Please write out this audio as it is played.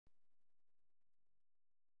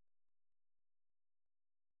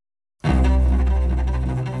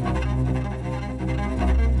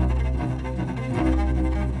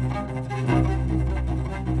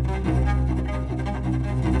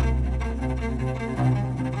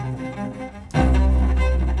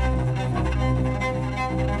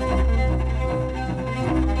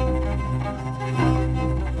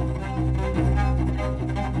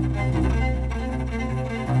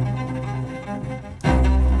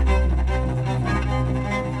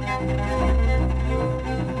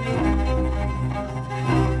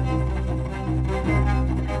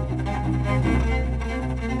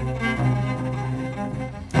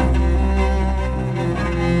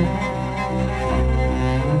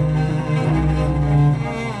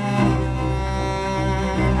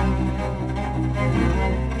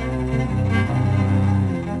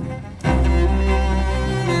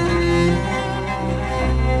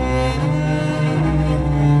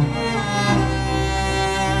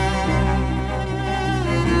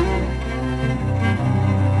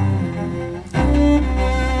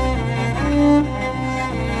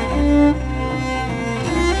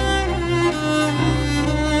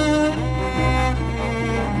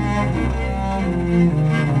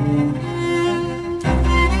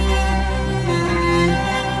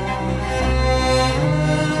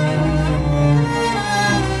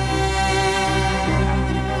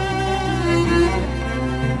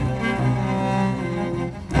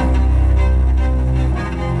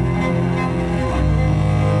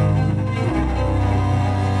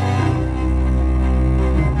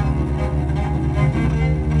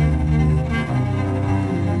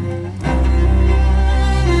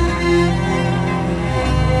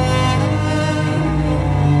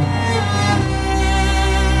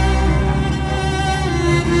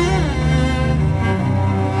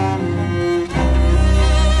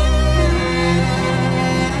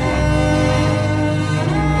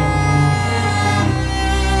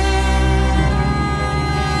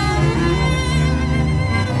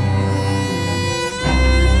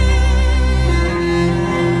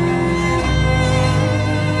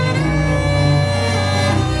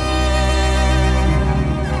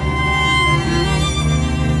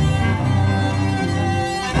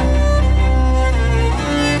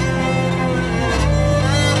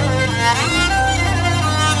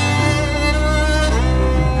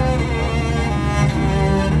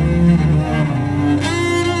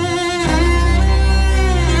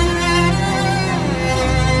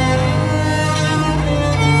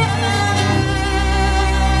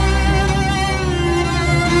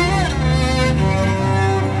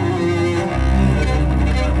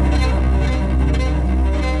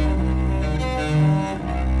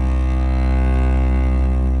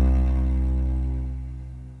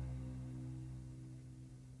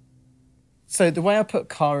So the way I put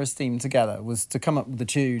Kara's theme together was to come up with the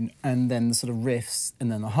tune and then the sort of riffs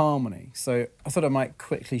and then the harmony. So I thought I might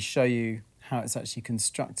quickly show you how it's actually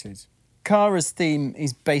constructed. Kara's theme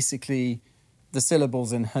is basically the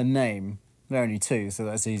syllables in her name. There are only two, so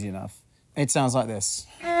that's easy enough. It sounds like this.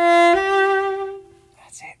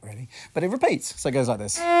 That's it, really. But it repeats, so it goes like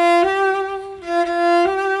this. And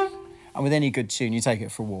with any good tune, you take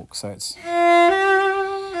it for a walk, so it's...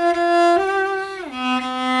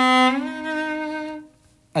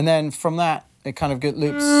 And then from that, it kind of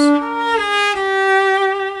loops.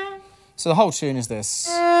 So the whole tune is this.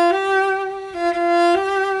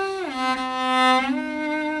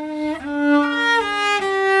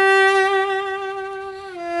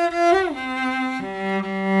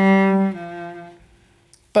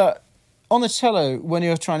 But on the cello, when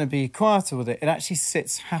you're trying to be quieter with it, it actually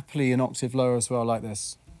sits happily an octave lower as well, like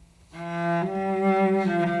this.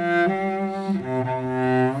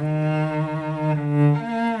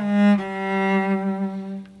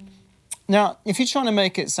 Now, if you're trying to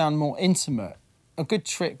make it sound more intimate, a good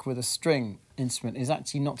trick with a string instrument is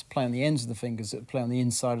actually not to play on the ends of the fingers, but to play on the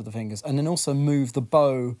inside of the fingers, and then also move the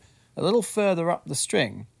bow a little further up the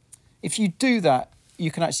string. If you do that, you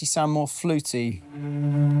can actually sound more fluty.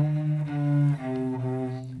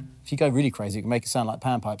 If you go really crazy, you can make it sound like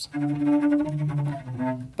panpipes.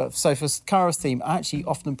 But so for Kara's theme, I actually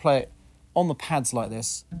often play it on the pads like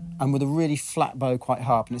this, and with a really flat bow quite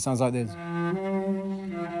high up, and it sounds like this.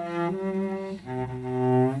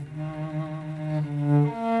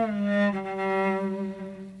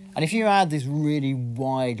 And if you add this really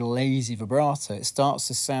wide, lazy vibrato, it starts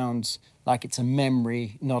to sound like it's a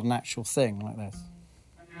memory, not an actual thing, like this.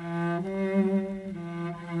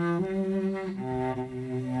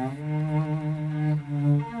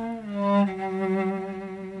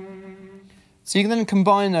 So you can then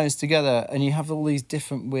combine those together and you have all these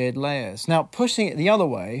different weird layers. Now, pushing it the other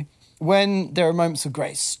way, when there are moments of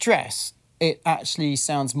great stress, it actually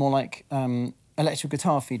sounds more like electric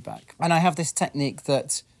guitar feedback. And I have this technique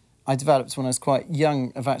that I developed when I was quite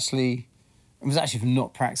young it was actually from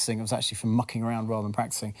not practicing, it was actually from mucking around rather than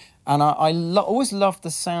practicing. And I always loved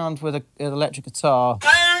the sound with an electric guitar.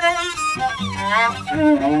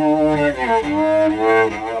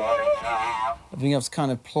 Being able to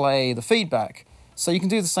kind of play the feedback. So you can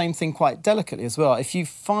do the same thing quite delicately as well. If you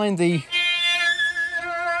find the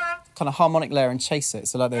kind of harmonic layer and chase it,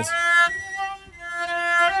 so like this.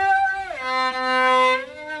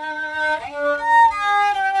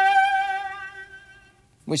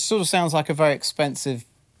 Which sort of sounds like a very expensive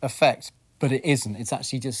effect, but it isn't. It's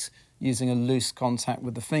actually just using a loose contact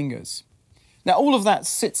with the fingers. Now, all of that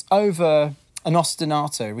sits over an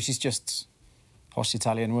ostinato, which is just posh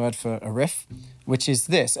Italian word for a riff, which is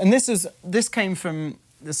this. And this came from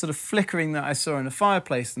the sort of flickering that I saw in a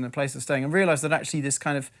fireplace in the place of staying, and realised that actually this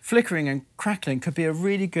kind of flickering and crackling could be a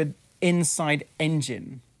really good inside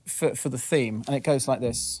engine for the theme. And it goes like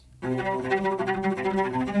this.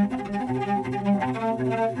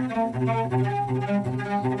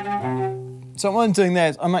 So what I'm doing there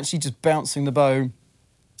is I'm actually just bouncing the bow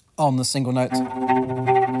on the single note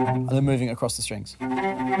and then moving it across the strings.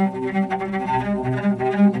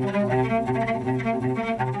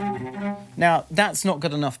 Now, that's not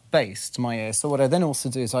good enough bass to my ear, so what I then also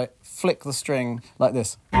do is I flick the string like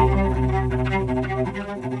this. I'll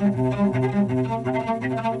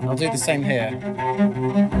do the same here.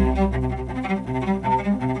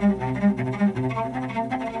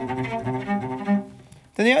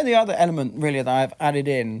 Then the only other element, really, that I've added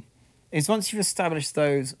in is once you've established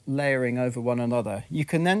those layering over one another, you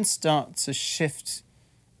can then start to shift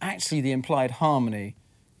actually the implied harmony,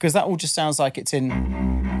 because that all just sounds like it's in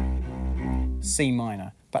C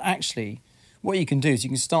minor. But actually, what you can do is you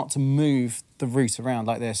can start to move the root around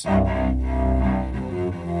like this.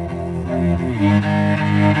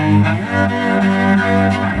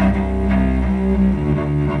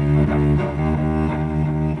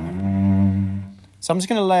 So I'm just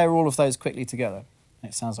going to layer all of those quickly together.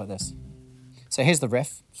 It sounds like this. So here's the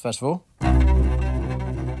riff, first of all.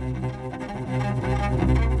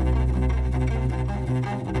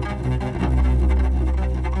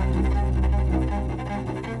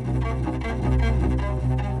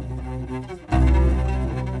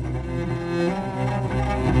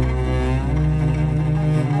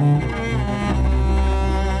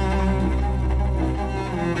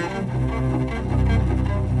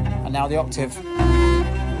 And now the octave.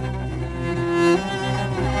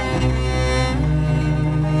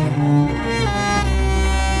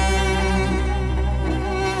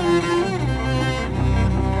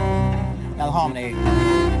 Now the harmony.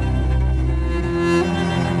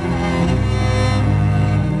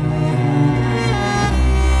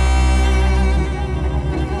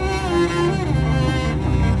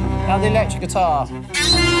 the electric guitar.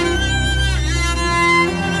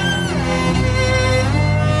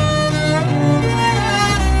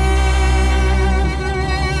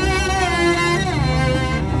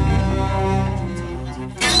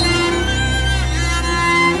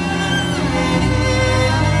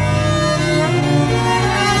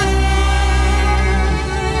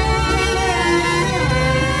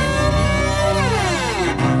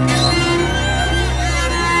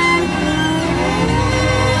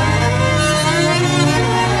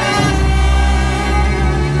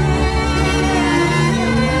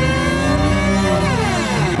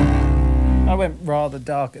 Went rather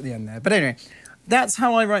dark at the end there. But anyway, that's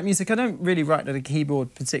how I write music. I don't really write at a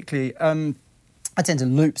keyboard particularly. I tend to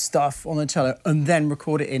loop stuff on the cello and then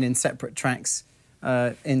record it in separate tracks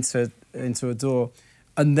into a DAW,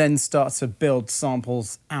 and then start to build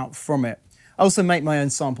samples out from it. I also make my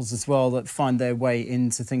own samples as well that find their way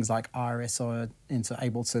into things like Iris or into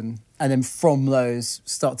Ableton, and then from those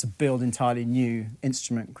start to build entirely new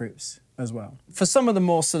instrument groups as well. For some of the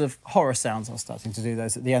more sort of horror sounds, I was starting to do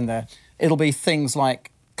those at the end there. It'll be things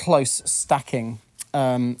like close stacking,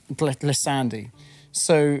 glissandi.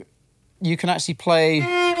 So you can actually play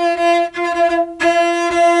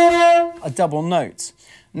a double note.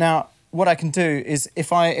 Now, what I can do is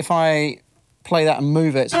if I play that and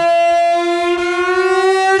move it,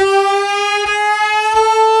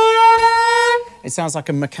 it sounds like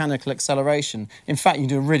a mechanical acceleration. In fact, you can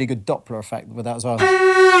do a really good Doppler effect with that as well.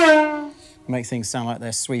 Make things sound like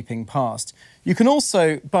they're sweeping past. You can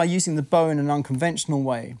also, by using the bow in an unconventional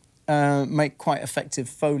way, make quite effective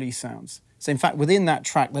Foley sounds. So in fact, within that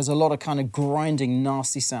track, there's a lot of kind of grinding,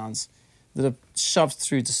 nasty sounds that are shoved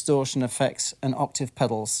through distortion effects and octave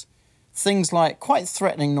pedals. Things like quite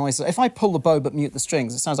threatening noises. If I pull the bow but mute the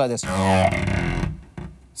strings, it sounds like this.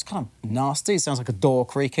 It's kind of nasty. It sounds like a door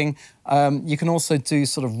creaking. You can also do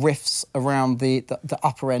sort of riffs around the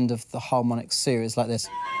upper end of the harmonic series like this,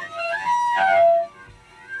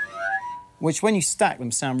 which when you stack them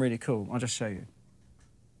sound really cool. I'll just show you.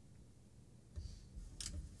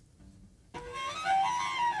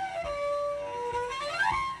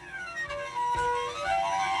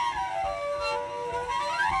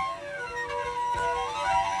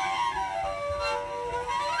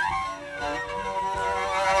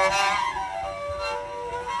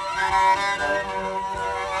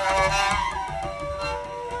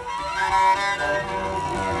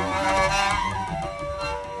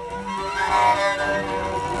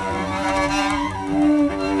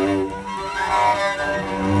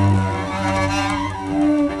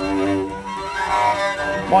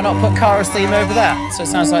 Why not put Kara's theme over that? So it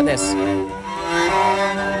sounds like this.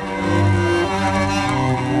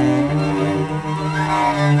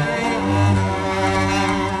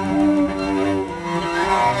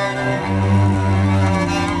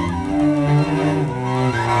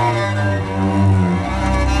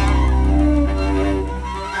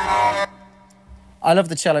 I love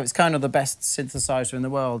the cello. It's kind of the best synthesizer in the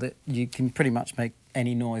world. You can pretty much make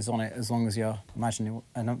any noise on it as long as your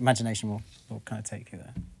imagination will kind of take you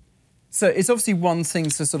there. So it's obviously one thing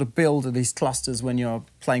to sort of build these clusters when you're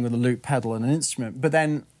playing with a loop pedal and an instrument, but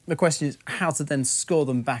then the question is how to then score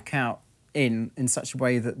them back out in such a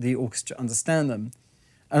way that the orchestra understand them.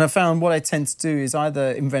 And I found what I tend to do is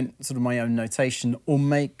either invent sort of my own notation or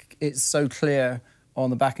make it so clear on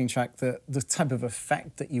the backing track that the type of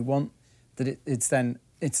effect that you want, that it's then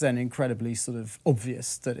incredibly sort of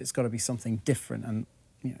obvious that it's got to be something different. And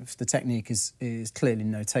you know, if the technique is clearly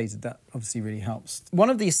notated, that obviously really helps.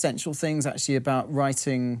 One of the essential things actually about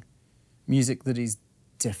writing music that is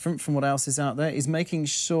different from what else is out there is making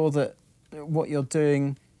sure that what you're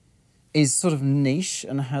doing is sort of niche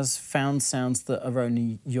and has found sounds that are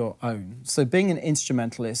only your own. So being an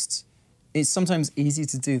instrumentalist, it's sometimes easy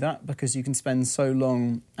to do that because you can spend so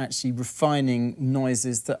long actually refining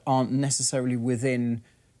noises that aren't necessarily within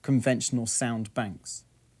conventional sound banks.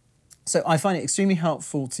 So I find it extremely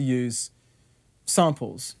helpful to use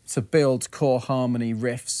samples to build core harmony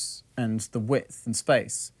riffs and the width and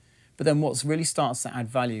space. But then what really starts to add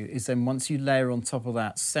value is then once you layer on top of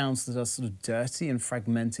that sounds that are sort of dirty and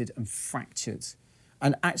fragmented and fractured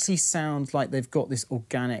and actually sound like they've got this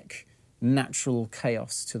organic, natural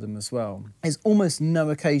chaos to them as well. There's almost no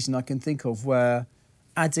occasion I can think of where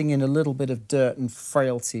adding in a little bit of dirt and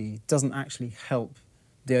frailty doesn't actually help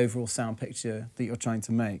the overall sound picture that you're trying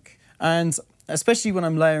to make. And especially when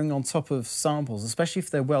I'm layering on top of samples, especially if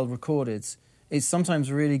they're well recorded, it's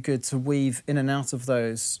sometimes really good to weave in and out of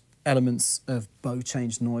those elements of bow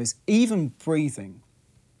change noise, even breathing.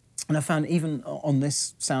 And I found even on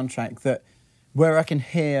this soundtrack that where I can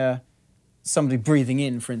hear somebody breathing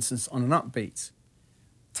in, for instance, on an upbeat,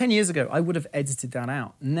 10 years ago, I would have edited that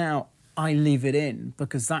out. Now I leave it in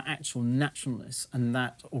because that actual naturalness and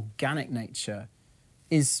that organic nature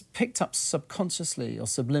is picked up subconsciously or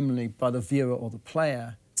subliminally by the viewer or the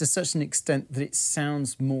player to such an extent that it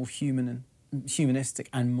sounds more human and humanistic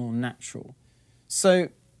and more natural. So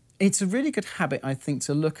it's a really good habit, I think,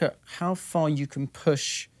 to look at how far you can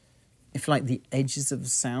push, if you like, the edges of the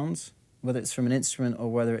sound, whether it's from an instrument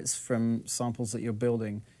or whether it's from samples that you're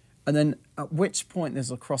building. And then at which point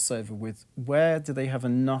there's a crossover with where do they have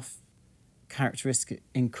enough characteristic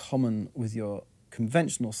in common with your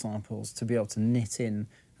conventional samples to be able to knit in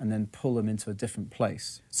and then pull them into a different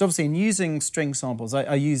place. So obviously in using string samples,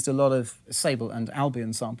 I used a lot of Sable and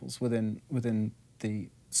Albion samples within the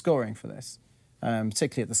scoring for this,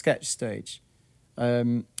 particularly at the sketch stage.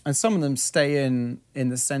 And some of them stay in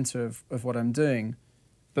the center of what I'm doing,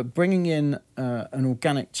 but bringing in an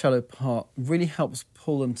organic cello part really helps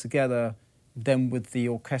pull them together then with the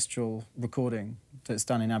orchestral recording that's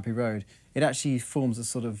done in Abbey Road. It actually forms a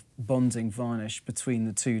sort of bonding varnish between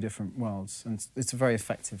the two different worlds, and it's a very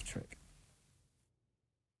effective trick.